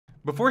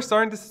Before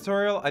starting this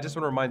tutorial, I just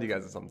want to remind you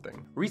guys of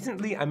something.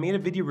 Recently, I made a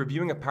video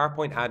reviewing a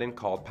PowerPoint add-in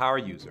called Power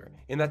User.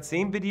 In that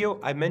same video,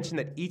 I mentioned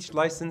that each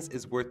license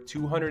is worth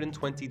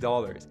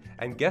 $220.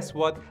 And guess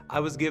what?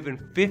 I was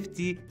given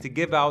 50 to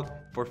give out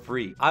for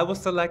free. I will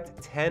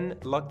select 10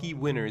 lucky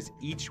winners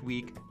each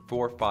week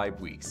for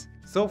 5 weeks.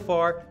 So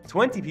far,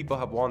 20 people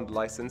have won the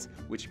license,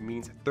 which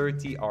means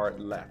 30 are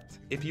left.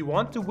 If you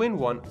want to win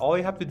one, all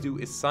you have to do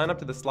is sign up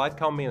to the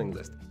SlideCow mailing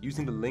list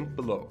using the link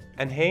below.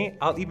 And hey,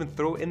 I'll even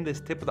throw in this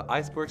tip of the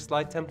iceberg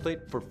slide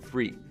template for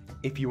free.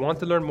 If you want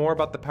to learn more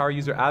about the Power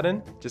User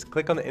add-in, just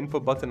click on the info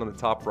button on the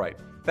top right.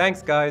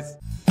 Thanks, guys.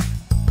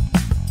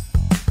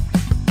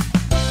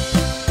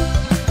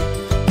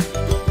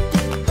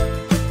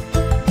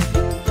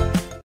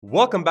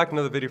 Welcome back to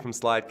another video from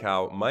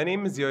SlideCow. My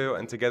name is Yo-Yo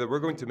and together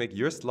we're going to make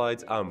your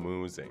slides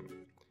amusing.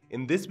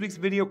 In this week's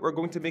video, we're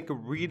going to make a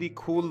really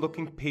cool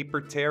looking paper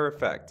tear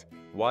effect.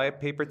 Why a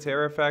paper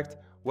tear effect?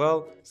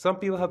 Well, some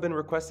people have been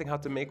requesting how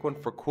to make one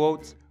for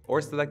quotes or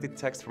selected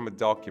text from a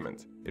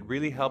document. It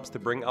really helps to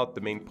bring out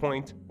the main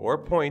point or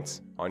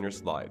points on your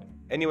slide.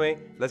 Anyway,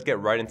 let's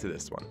get right into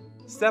this one.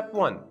 Step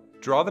 1.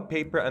 Draw the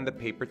paper and the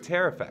paper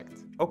tear effect.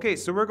 Okay,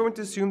 so we're going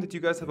to assume that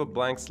you guys have a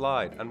blank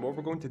slide, and what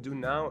we're going to do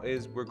now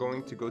is we're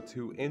going to go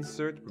to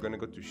Insert, we're going to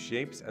go to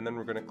Shapes, and then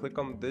we're going to click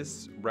on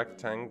this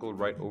rectangle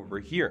right over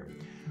here.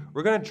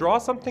 We're going to draw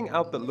something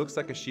out that looks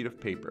like a sheet of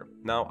paper.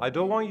 Now, I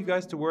don't want you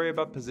guys to worry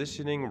about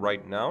positioning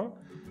right now,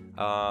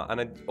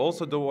 and I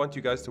also don't want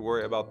you guys to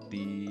worry about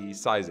the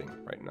sizing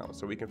right now,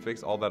 so we can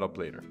fix all that up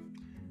later.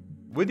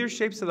 With your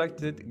shape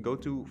selected, go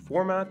to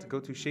Format, go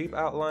to Shape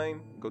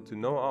Outline, go to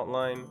No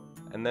Outline,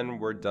 and then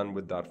we're done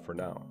with that for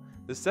now.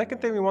 The second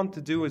thing we want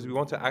to do is we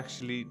want to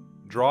actually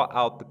draw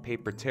out the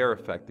paper tear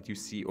effect that you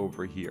see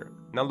over here.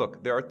 Now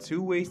look, there are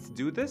two ways to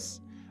do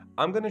this.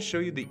 I'm going to show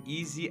you the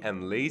easy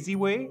and lazy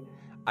way.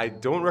 I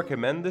don't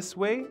recommend this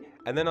way,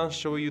 and then I'll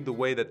show you the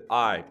way that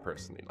I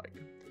personally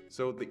like.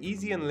 So the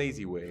easy and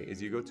lazy way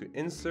is you go to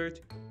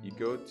Insert, you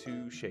go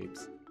to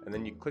Shapes, and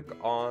then you click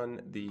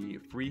on the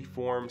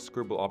freeform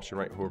scribble option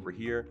right over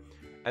here,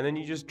 and then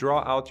you just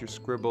draw out your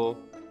scribble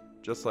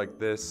just like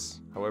this,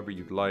 however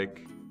you'd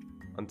like,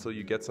 until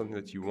you get something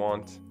that you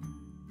want,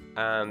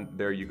 and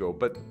there you go.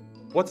 But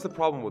what's the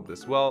problem with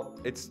this? Well,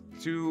 it's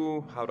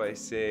too, how do I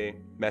say,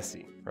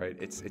 messy, right?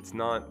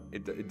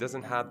 It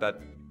doesn't have that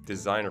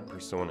designer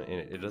persona in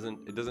it.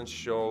 It doesn't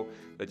show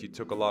that you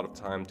took a lot of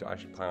time to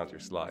actually plan out your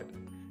slide.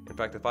 In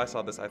fact, if I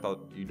saw this, I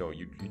thought, you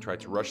tried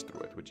to rush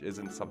through it, which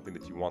isn't something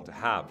that you want to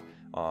have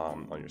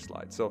on your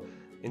slide. So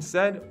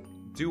instead,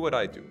 do what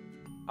I do.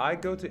 I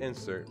go to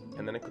Insert,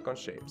 and then I click on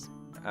Shapes.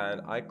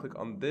 And I click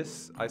on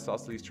this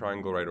isosceles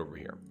triangle right over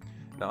here.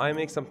 Now I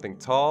make something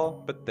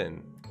tall but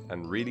thin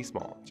and really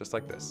small, just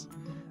like this.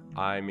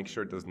 I make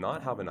sure it does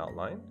not have an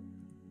outline,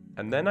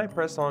 and then I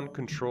press on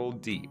Ctrl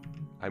D.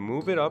 I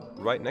move it up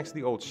right next to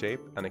the old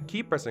shape, and I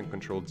keep pressing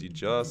Ctrl D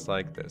just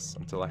like this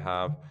until I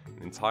have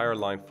an entire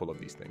line full of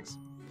these things.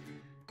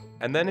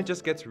 And then it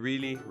just gets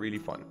really, really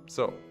fun.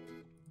 So,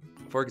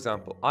 for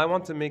example, I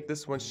want to make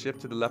this one shift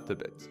to the left a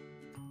bit.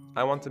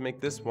 I want to make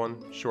this one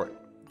short.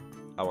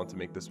 I want to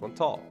make this one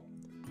tall.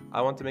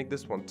 I want to make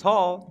this one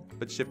tall,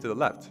 but shift to the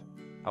left.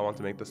 I want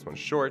to make this one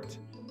short,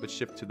 but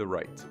shift to the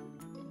right.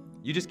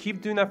 You just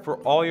keep doing that for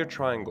all your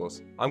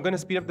triangles. I'm going to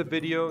speed up the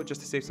video just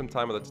to save some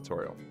time of the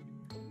tutorial.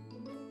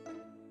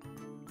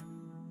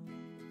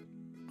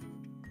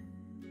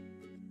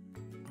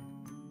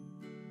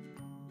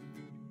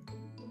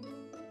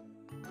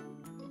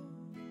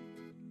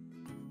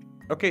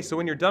 Okay, so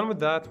when you're done with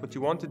that, what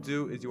you want to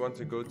do is you want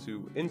to go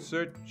to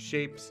Insert,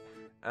 Shapes,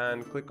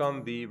 and click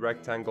on the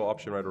rectangle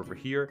option right over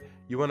here.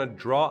 You want to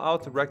draw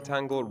out a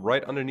rectangle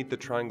right underneath the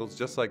triangles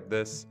just like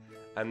this,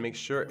 and make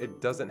sure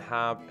it doesn't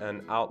have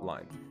an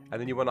outline. And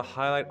then you want to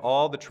highlight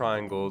all the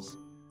triangles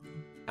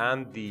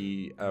and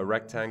the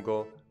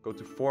rectangle. Go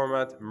to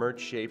Format, Merge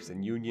Shapes,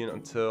 and Union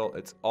until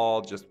it's all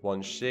just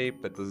one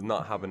shape that does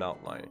not have an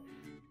outline.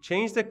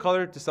 Change the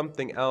color to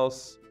something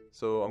else.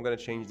 So I'm going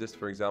to change this,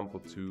 for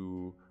example,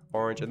 to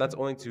orange, and that's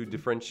only to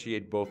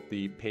differentiate both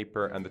the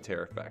paper and the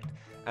tear effect.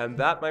 And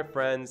that, my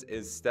friends,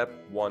 is step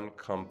 1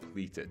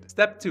 completed.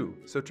 Step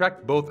 2,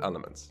 subtract both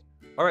elements.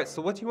 Alright,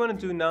 so what you want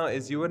to do now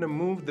is you want to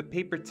move the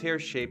paper tear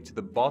shape to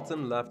the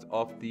bottom left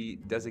of the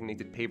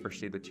designated paper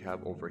shape that you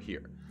have over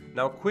here.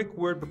 Now, a quick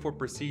word before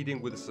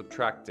proceeding with the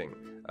subtracting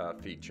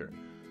feature.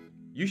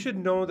 You should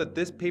know that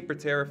this paper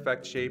tear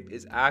effect shape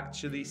is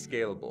actually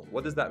scalable.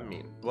 What does that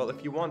mean? Well,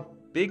 if you want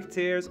big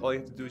tears, all you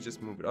have to do is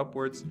just move it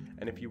upwards,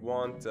 and if you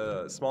want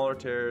smaller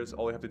tears,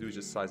 all you have to do is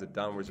just size it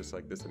downwards just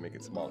like this and make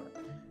it smaller.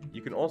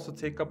 You can also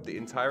take up the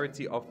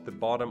entirety of the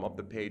bottom of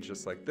the page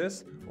just like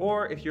this,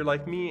 or if you're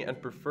like me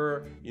and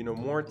prefer,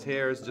 more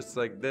tears just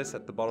like this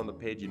at the bottom of the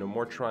page,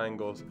 more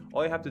triangles,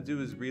 all you have to do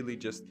is really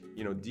just,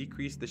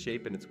 decrease the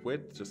shape and its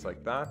width just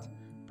like that.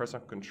 Press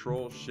on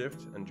Ctrl,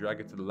 Shift, and drag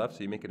it to the left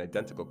so you make an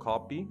identical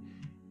copy.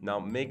 Now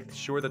make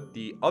sure that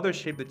the other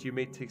shape that you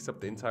made takes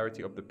up the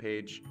entirety of the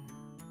page.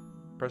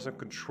 Press on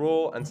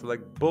Ctrl and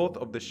select both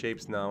of the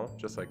shapes now,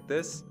 just like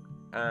this.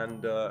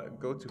 and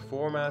go to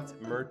Format,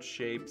 Merge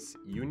Shapes,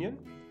 Union.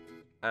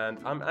 And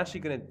I'm actually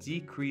gonna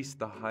decrease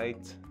the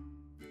height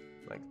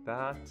like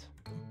that.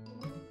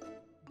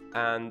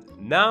 And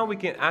now we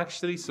can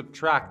actually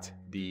subtract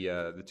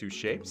the two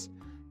shapes.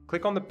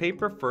 Click on the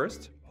paper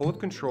first, hold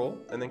Control,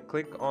 and then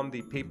click on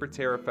the paper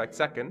tear effect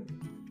second.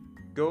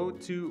 Go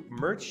to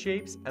Merge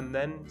Shapes and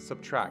then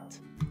Subtract.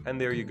 And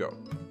there you go.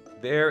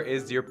 There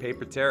is your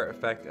paper tear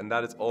effect, and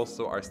that is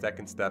also our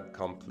second step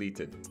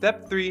completed.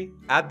 Step 3,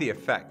 add the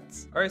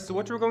effects. All right, so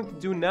what we're going to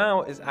do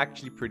now is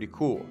actually pretty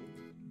cool.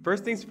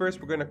 First things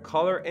first, we're going to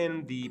color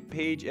in the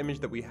page image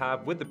that we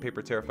have with the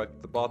paper tear effect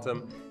at the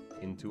bottom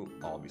into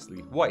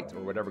obviously white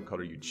or whatever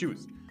color you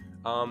choose.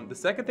 The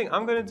second thing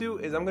I'm going to do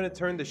is I'm going to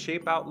turn the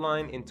shape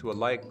outline into a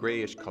light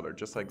grayish color,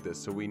 just like this,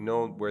 so we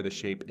know where the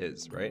shape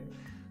is, right?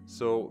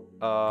 So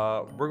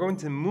we're going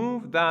to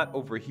move that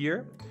over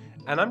here,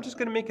 and I'm just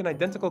going to make an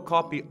identical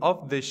copy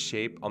of this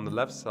shape on the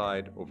left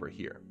side over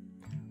here.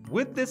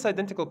 With this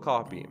identical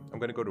copy, I'm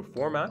going to go to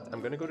Format, I'm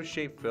going to go to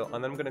Shape Fill,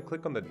 and then I'm going to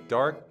click on the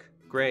dark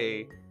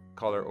gray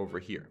color over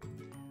here.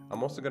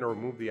 I'm also going to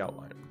remove the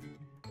outline.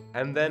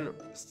 And then,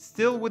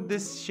 still with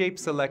this shape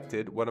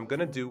selected, what I'm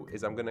going to do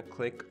is I'm going to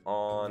click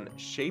on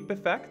Shape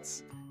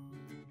Effects.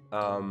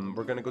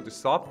 We're going to go to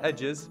Soft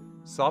Edges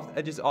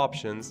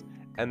Options,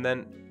 and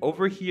then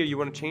over here you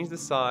want to change the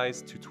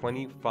size to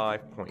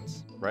 25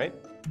 points, right?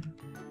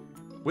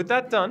 With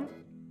that done,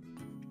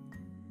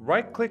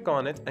 right click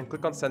on it and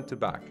click on Send to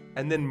Back,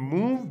 and then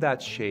move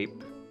that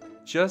shape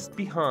just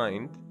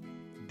behind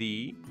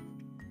the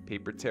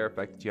paper tear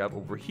effect that you have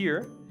over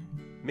here.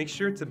 Make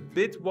sure it's a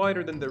bit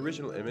wider than the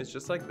original image,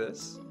 just like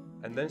this,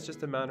 and then it's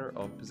just a matter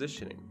of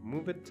positioning.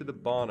 Move it to the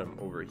bottom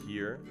over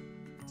here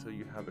until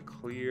you have a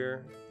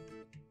clear,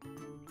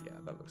 yeah,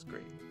 that looks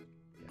great.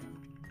 Yeah,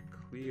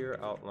 clear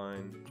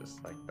outline,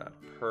 just like that.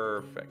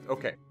 Perfect.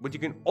 Okay, what you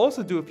can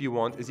also do if you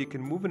want is you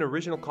can move an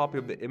original copy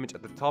of the image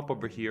at the top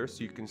over here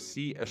so you can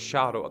see a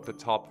shadow at the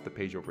top of the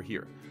page over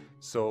here.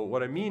 So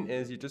what I mean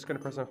is you're just going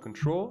to press on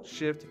Control,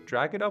 Shift,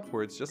 drag it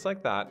upwards just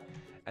like that,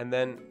 and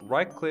then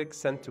right click,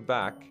 Send to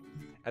Back,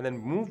 and then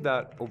move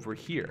that over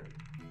here.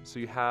 So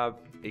you have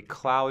a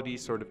cloudy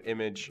sort of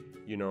image,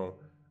 you know,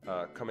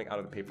 coming out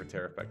of the paper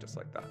tear effect just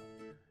like that.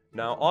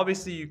 Now,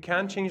 obviously you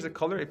can change the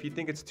color. If you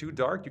think it's too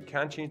dark, you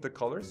can change the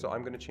color. So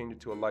I'm going to change it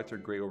to a lighter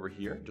gray over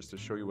here just to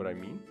show you what I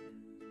mean.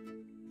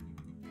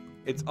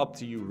 It's up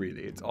to you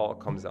really. It all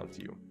comes down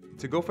to you.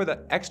 To go for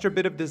that extra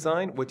bit of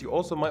design, what you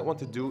also might want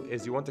to do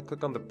is you want to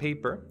click on the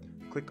paper,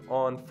 click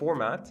on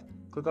Format,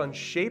 click on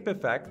Shape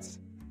Effects,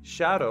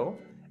 Shadow,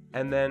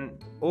 and then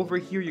over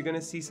here you're going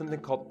to see something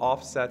called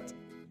Offset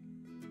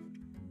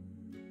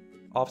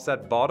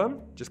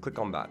Bottom. Just click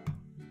on that.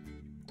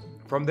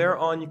 From there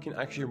on, you can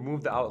actually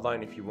remove the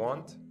outline if you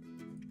want.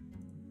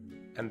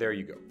 And there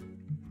you go.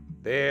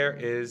 There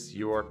is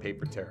your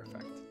paper tear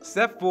effect.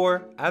 Step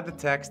 4, add the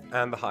text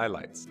and the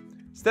highlights.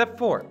 Step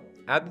 4,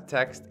 add the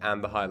text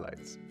and the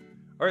highlights.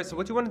 All right, so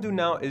what you want to do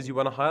now is you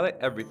want to highlight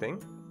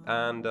everything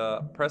and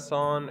press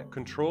on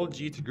Control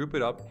G to group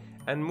it up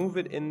and move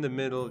it in the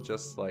middle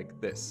just like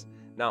this.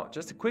 Now,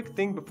 just a quick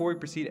thing before we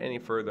proceed any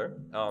further.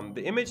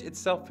 The image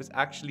itself is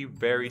actually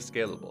very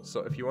scalable.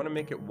 So if you want to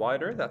make it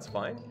wider, that's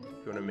fine.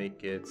 If you want to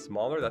make it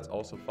smaller, that's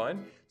also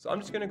fine. So I'm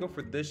just going to go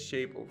for this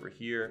shape over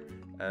here.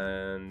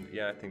 And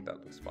yeah, I think that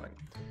looks fine.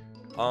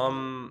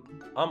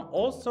 I'm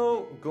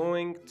also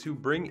going to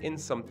bring in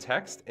some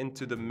text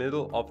into the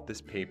middle of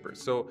this paper.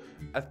 So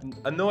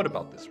a note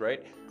about this,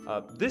 right?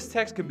 This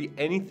text could be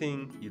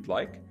anything you'd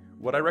like.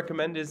 What I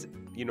recommend is,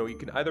 you know, you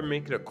can either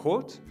make it a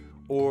quote,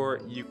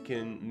 or you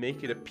can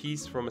make it a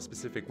piece from a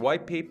specific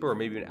white paper, or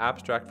maybe an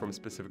abstract from a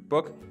specific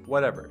book,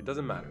 whatever, it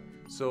doesn't matter.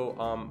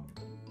 So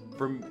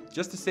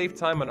just to save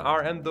time on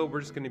our end though,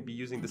 we're just going to be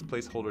using this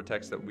placeholder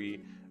text that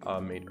we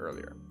made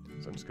earlier.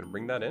 So I'm just going to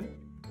bring that in.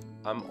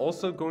 I'm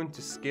also going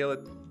to scale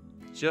it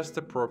just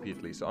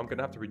appropriately. So I'm going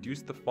to have to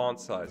reduce the font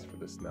size for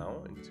this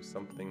now into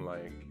something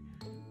like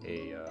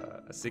a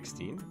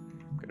 16.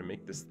 I'm going to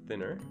make this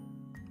thinner,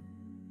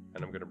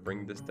 and I'm going to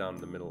bring this down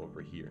in the middle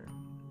over here.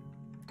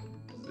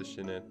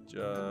 Position it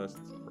just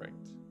right.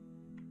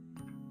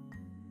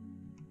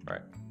 All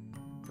right,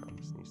 now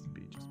this needs to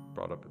be just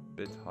brought up a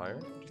bit higher,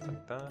 just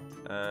like that.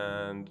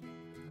 And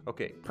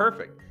okay,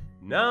 perfect.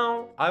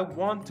 Now I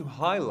want to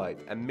highlight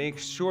and make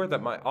sure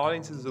that my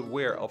audience is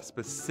aware of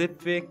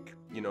specific,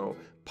 you know,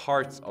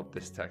 parts of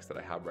this text that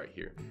I have right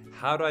here.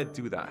 How do I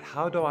do that?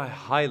 How do I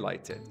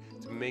highlight it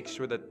to make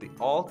sure that the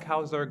all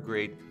cows are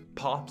great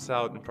pops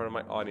out in front of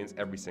my audience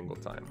every single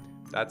time?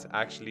 That's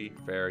actually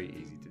very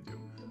easy to do.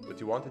 What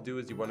you want to do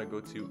is you want to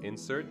go to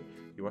Insert,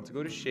 you want to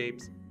go to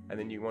Shapes, and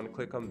then you want to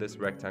click on this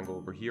rectangle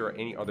over here, or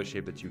any other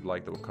shape that you'd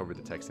like that will cover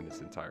the text in its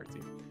entirety.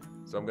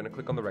 So I'm going to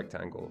click on the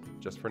rectangle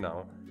just for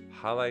now,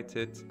 highlight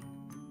it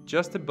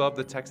just above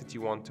the text that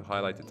you want to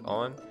highlight it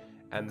on,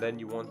 and then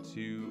you want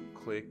to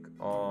click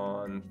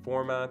on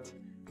Format,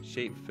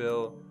 Shape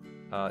Fill,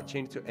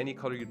 change to any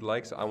color you'd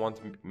like. So I want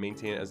to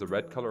maintain it as a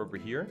red color over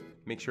here.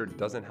 Make sure it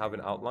doesn't have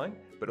an outline.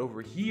 But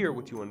over here,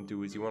 what you want to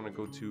do is you want to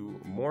go to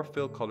more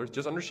fill colors,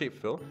 just under shape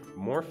fill,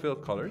 more fill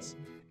colors,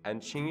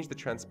 and change the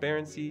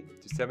transparency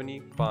to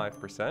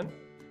 75%.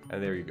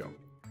 And there you go.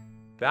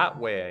 That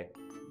way,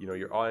 you know,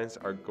 your audience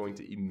are going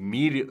to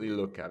immediately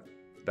look at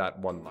that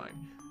one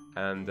line.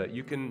 And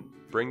you can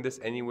bring this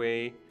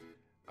anyway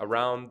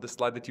around the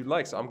slide that you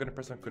like. So I'm going to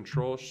press on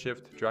Control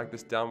Shift, drag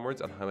this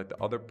downwards and highlight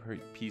the other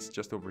piece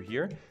just over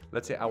here.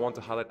 Let's say I want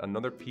to highlight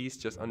another piece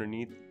just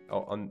underneath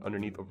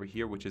over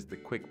here, which is the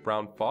quick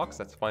brown fox.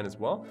 That's fine as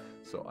well.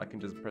 So I can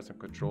just press on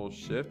Control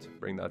Shift,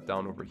 bring that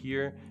down over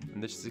here,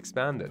 and this is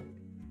expanded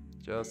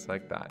just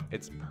like that.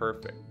 It's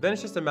perfect. Then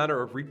it's just a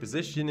matter of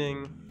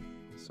repositioning.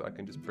 So I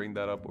can just bring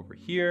that up over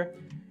here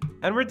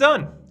and we're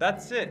done.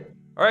 That's it.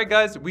 All right,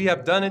 guys, we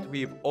have done it.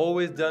 We've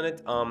always done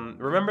it.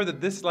 Remember that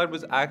this slide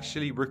was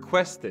actually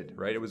requested,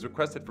 right? It was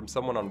requested from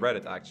someone on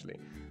Reddit, actually.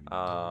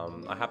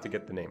 I have to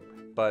get the name.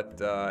 But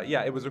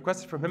yeah, it was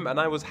requested from him, and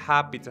I was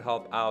happy to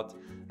help out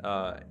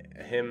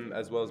him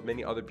as well as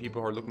many other people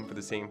who are looking for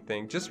the same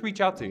thing. Just reach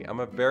out to me. I'm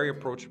a very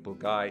approachable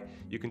guy.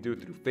 You can do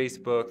it through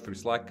Facebook, through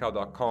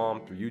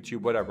slidecloud.com, through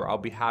YouTube, whatever. I'll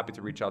be happy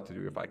to reach out to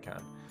you if I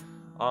can.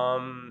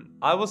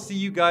 I will see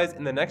you guys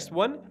in the next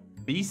one.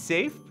 Be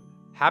safe.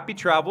 Happy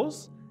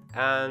travels.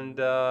 And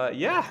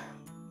yeah,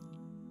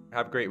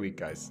 have a great week,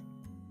 guys.